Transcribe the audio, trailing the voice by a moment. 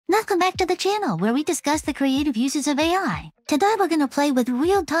Welcome back to the channel where we discuss the creative uses of AI. Today we're going to play with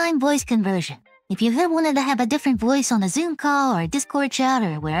real-time voice conversion. If you ever wanted to have a different voice on a Zoom call or a Discord chat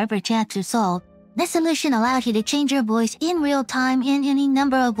or wherever chats are sold, this solution allows you to change your voice in real time in any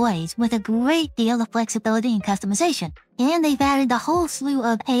number of ways with a great deal of flexibility and customization. And they've added a whole slew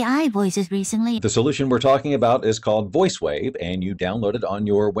of AI voices recently. The solution we're talking about is called VoiceWave, and you download it on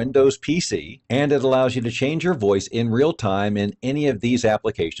your Windows PC, and it allows you to change your voice in real time in any of these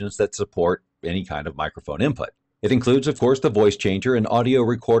applications that support any kind of microphone input. It includes, of course, the voice changer, an audio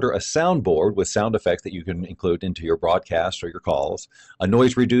recorder, a soundboard with sound effects that you can include into your broadcasts or your calls, a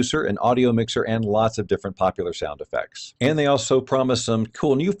noise reducer, an audio mixer, and lots of different popular sound effects. And they also promise some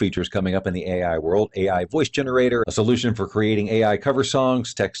cool new features coming up in the AI world, AI voice generator, a solution for creating AI cover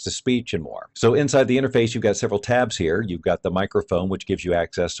songs, text-to-speech, and more. So inside the interface, you've got several tabs here. You've got the microphone, which gives you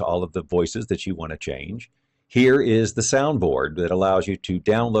access to all of the voices that you want to change. Here is the soundboard that allows you to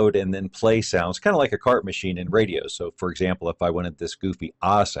download and then play sounds, kind of like a cart machine in radio. So for example, if I wanted this goofy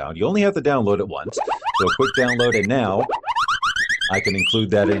ah sound, you only have to download it once. So a quick download, and now I can include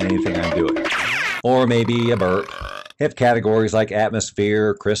that in anything I'm doing. Or maybe a burp. Have categories like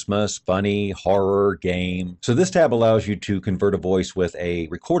atmosphere, Christmas, funny, horror, game. So this tab allows you to convert a voice with a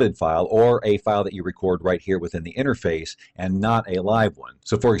recorded file or a file that you record right here within the interface and not a live one.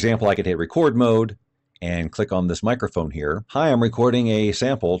 So for example, I could hit record mode and click on this microphone here. Hi, I'm recording a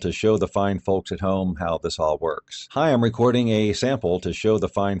sample to show the fine folks at home how this all works. Hi, I'm recording a sample to show the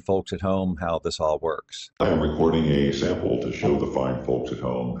fine folks at home how this all works. I am recording a sample to show the fine folks at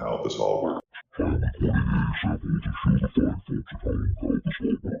home how this all works.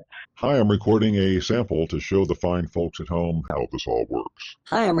 Hi, I'm recording a sample to show the fine folks at home how this all works.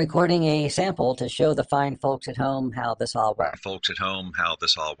 Hi, I'm recording a sample to show the fine folks at home how this all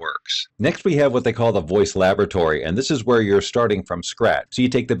works. Next, we have what they call the voice laboratory, and this is where you're starting from scratch. So you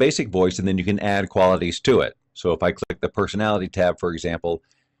take the basic voice and then you can add qualities to it. So if I click the personality tab, for example,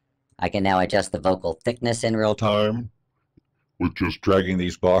 I can now adjust the vocal thickness in real time With just dragging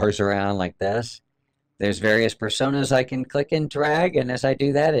these bars around like this. There's various personas I can click and drag, and as I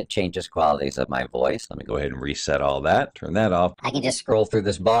do that, it changes qualities of my voice. Let me go ahead and reset all that, turn that off. I can just scroll through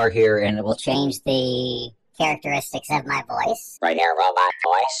this bar here, and it will change the characteristics of my voice. Right here, robot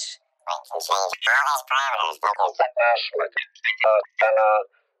voice. I can change all these parameters, vocal thickness,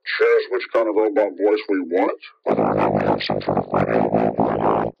 choose which kind of robot voice we want. We have some sort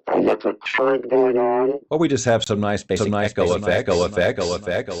of electric current going on. Or we just have some nice basic echo effect, room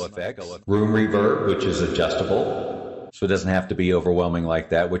reverb, which is adjustable. So it doesn't have to be overwhelming like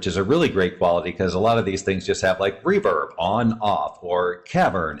that, which is a really great quality because a lot of these things just have like reverb, on, off, or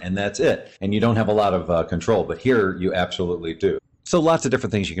cavern, and that's it. And you don't have a lot of control, but here you absolutely do. So lots of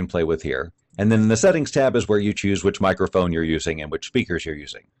different things you can play with here. And then the settings tab is where you choose which microphone you're using and which speakers you're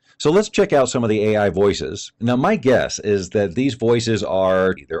using. So let's check out some of the AI voices. Now my guess is that these voices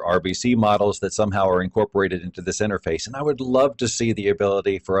are either RBC models that somehow are incorporated into this interface, and I would love to see the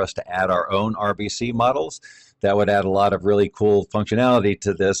ability for us to add our own RBC models. That would add a lot of really cool functionality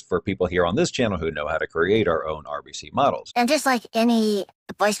to this for people here on this channel who know how to create our own RBC models. And just like any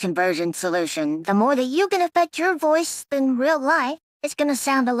voice conversion solution, the more that you can affect your voice in real life, it's going to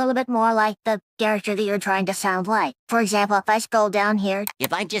sound a little bit more like the character that you're trying to sound like. For example, if I scroll down here.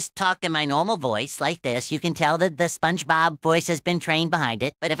 If I just talk in my normal voice like this, you can tell that the SpongeBob voice has been trained behind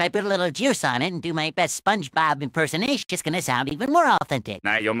it. But if I put a little juice on it and do my best SpongeBob impersonation, it's going to sound even more authentic.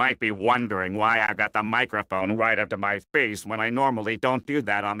 Now, you might be wondering why I got the microphone right up to my face when I normally don't do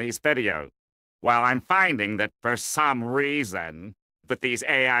that on these videos. Well, I'm finding that for some reason, with these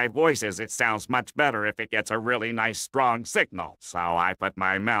AI voices, it sounds much better if it gets a really nice, strong signal. So I put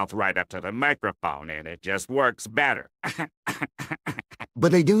my mouth right up to the microphone, and it just works better.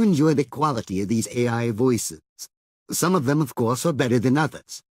 But I do enjoy the quality of these AI voices. Some of them, of course, are better than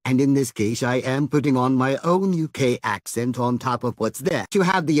others. And in this case, I am putting on my own UK accent on top of what's there. You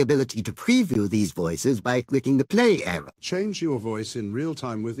have the ability to preview these voices by clicking the play arrow. Change your voice in real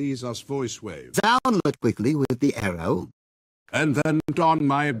time with EaseUS VoiceWave. Download quickly with the arrow. And then put on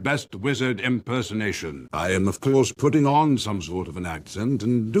my best wizard impersonation. I am, of course, putting on some sort of an accent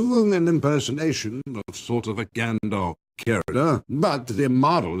and doing an impersonation of sort of a Gandalf character, but the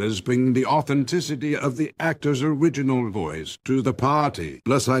model is bringing the authenticity of the actor's original voice to the party.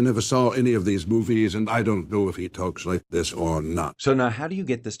 Plus, I never saw any of these movies, and I don't know if he talks like this or not. So now how do you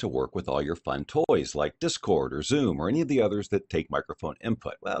get this to work with all your fun toys like Discord or Zoom or any of the others that take microphone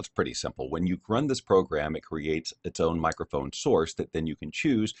input? Well, it's pretty simple. When you run this program, it creates its own microphone source that then you can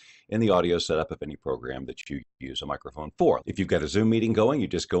choose in the audio setup of any program that you use a microphone for. If you've got a Zoom meeting going, you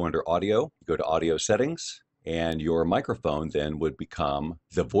just go under Audio, you go to Audio Settings, And your microphone then would become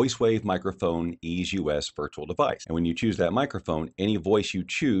the VoiceWave microphone EaseUS virtual device. And when you choose that microphone, any voice you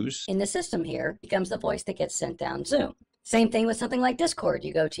choose in the system here becomes the voice that gets sent down Zoom. Same thing with something like Discord.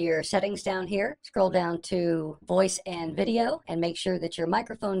 You go to your settings down here, scroll down to voice and video, and make sure that your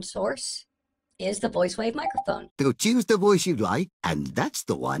microphone source is the VoiceWave microphone. They'll choose the voice you'd like, and that's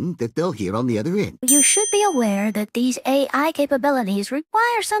the one that they'll hear on the other end. You should be aware that these AI capabilities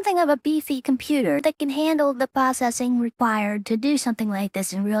require something of a beefy computer that can handle the processing required to do something like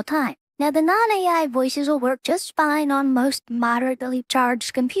this in real time. Now, the non-AI voices will work just fine on most moderately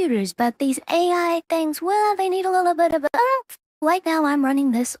charged computers, but these AI things, well, they need a little bit of a oomph. Right now, I'm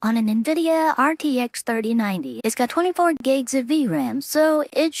running this on an NVIDIA RTX 3090. It's got 24 gigs of VRAM, so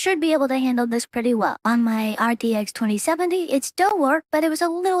it should be able to handle this pretty well. On my RTX 2070, it still worked, but it was a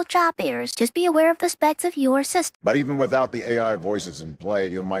little choppier. Just be aware of the specs of your system. But even without the AI voices in play,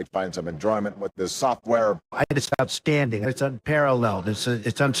 you might find some enjoyment with this software. It's outstanding. It's unparalleled.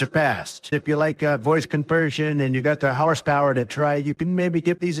 It's unsurpassed. If you like voice conversion and you got the horsepower to try, you can maybe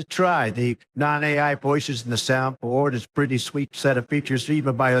give these a try. The non-AI voices in the soundboard is pretty sweet set of features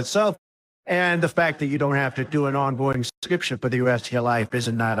even by itself. And the fact that you don't have to do an ongoing subscription for the rest of your life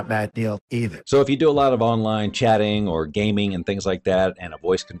isn't not a bad deal either. So if you do a lot of online chatting or gaming and things like that, and a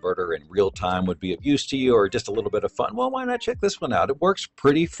voice converter in real time would be of use to you, or just a little bit of fun, well, why not check this one out? It works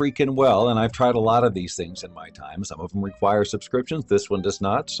pretty freaking well, and I've tried a lot of these things in my time. Some of them require subscriptions. This one does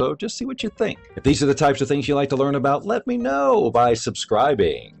not, so just see what you think. If these are the types of things you like to learn about, let me know by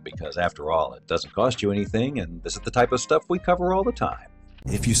subscribing, because after all, it doesn't cost you anything, and this is the type of stuff we cover all the time.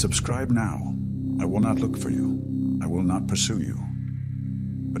 If you subscribe now, I will not look for you. I will not pursue you.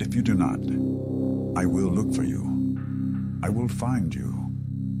 But if you do not, I will look for you. I will find you.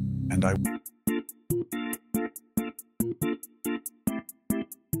 And I